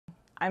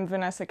I'm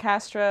Vanessa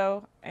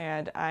Castro,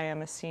 and I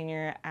am a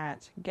senior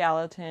at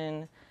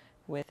Gallatin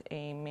with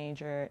a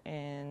major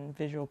in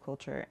visual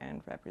culture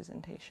and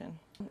representation.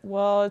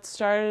 Well, it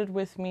started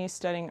with me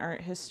studying art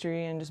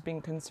history and just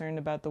being concerned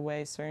about the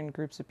way certain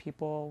groups of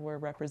people were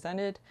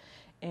represented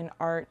in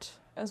art,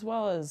 as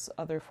well as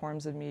other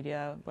forms of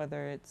media,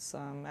 whether it's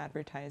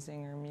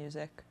advertising or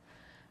music.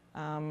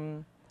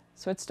 So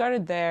it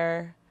started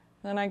there.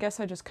 Then I guess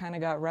I just kind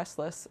of got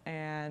restless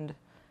and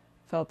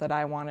felt that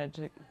I wanted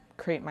to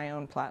create my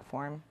own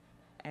platform,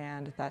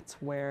 and that's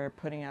where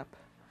putting up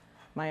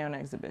my own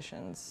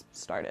exhibitions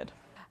started.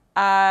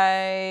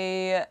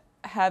 I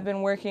have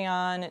been working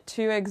on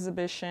 2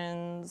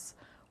 exhibitions,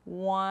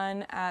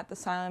 one at the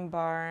Silent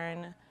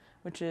Barn,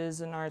 which is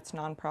an arts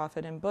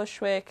nonprofit in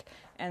Bushwick,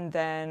 and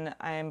then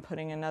I am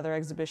putting another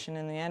exhibition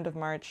in the end of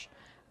March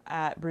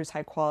at Bruce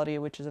High Quality,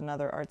 which is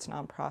another arts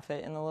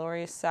nonprofit in the Lower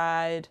East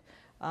Side.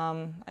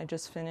 I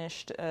just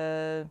finished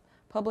a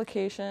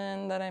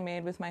publication that I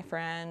made with my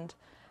friend,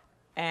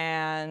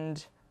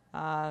 and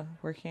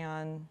working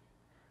on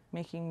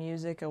making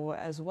music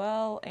as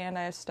well, and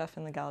I have stuff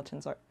in the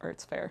Gallatin's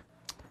Arts Fair.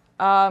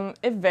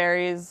 It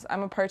varies.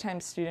 I'm a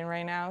part-time student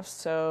right now,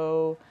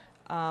 so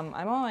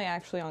I'm only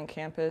actually on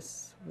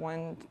campus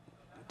 1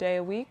 day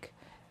a week,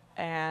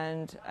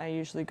 and I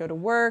usually go to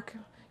work.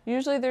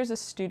 Usually there's a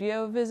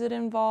studio visit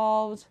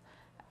involved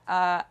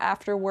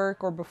after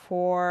work or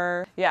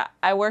before. Yeah,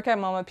 I work at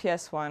MoMA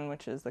PS1,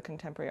 which is the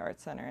Contemporary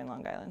Arts Center in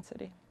Long Island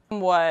City.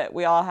 What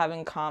we all have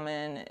in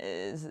common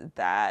is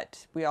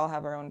that we all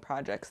have our own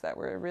projects that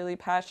we're really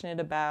passionate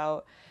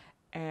about,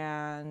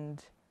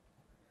 and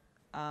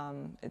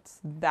it's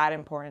that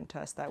important to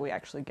us that we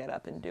actually get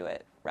up and do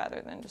it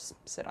rather than just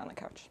sit on the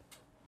couch.